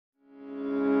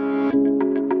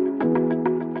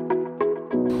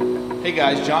Hey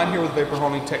guys, John here with Vapor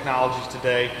Honing Technologies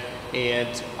today,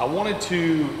 and I wanted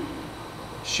to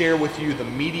share with you the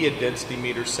media density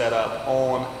meter setup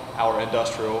on our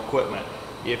industrial equipment.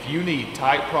 If you need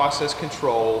tight process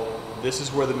control, this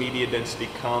is where the media density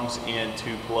comes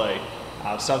into play.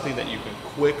 Something that you can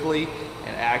quickly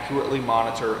and accurately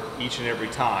monitor each and every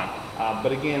time.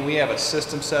 But again, we have a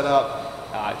system set up.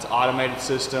 It's an automated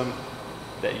system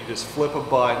that you just flip a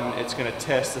button. It's going to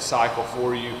test the cycle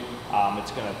for you.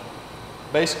 It's going to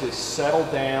basically settle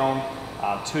down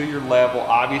to your level.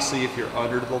 Obviously, if you're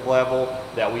under the level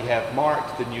that we have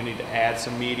marked, then you need to add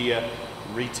some media,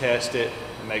 retest it,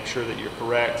 and make sure that you're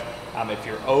correct. If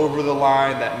you're over the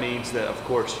line, that means that, of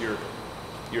course, you're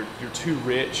too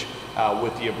rich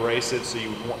with the abrasive, so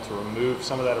you want to remove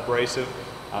some of that abrasive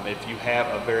if you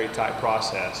have a very tight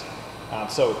process.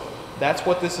 So that's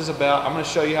what this is about. I'm going to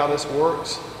show you how this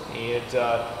works,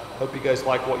 and hope you guys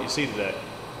like what you see today.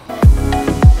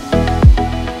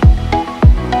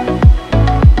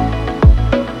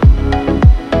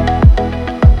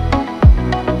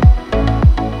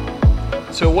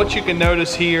 So what you can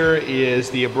notice here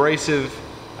is the abrasive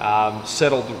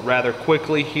settled rather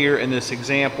quickly here in this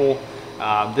example.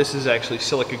 This is actually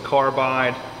silicon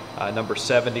carbide, number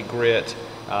 70 grit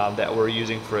that we're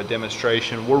using for a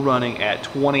demonstration. We're running at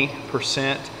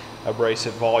 20%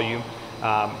 abrasive volume,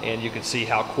 and you can see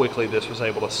how quickly this was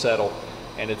able to settle.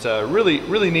 And it's a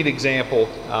really neat example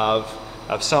of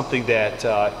something that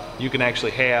you can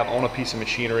actually have on a piece of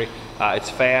machinery. It's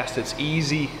fast, it's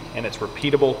easy, and it's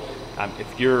repeatable.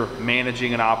 If you're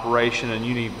managing an operation and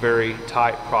you need very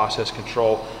tight process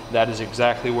control, that is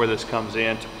exactly where this comes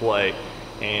into play.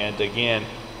 And again,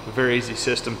 a very easy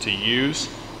system to use,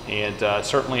 and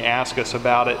certainly ask us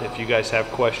about it if you guys have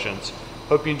questions.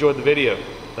 Hope you enjoyed the video.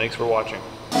 Thanks for watching.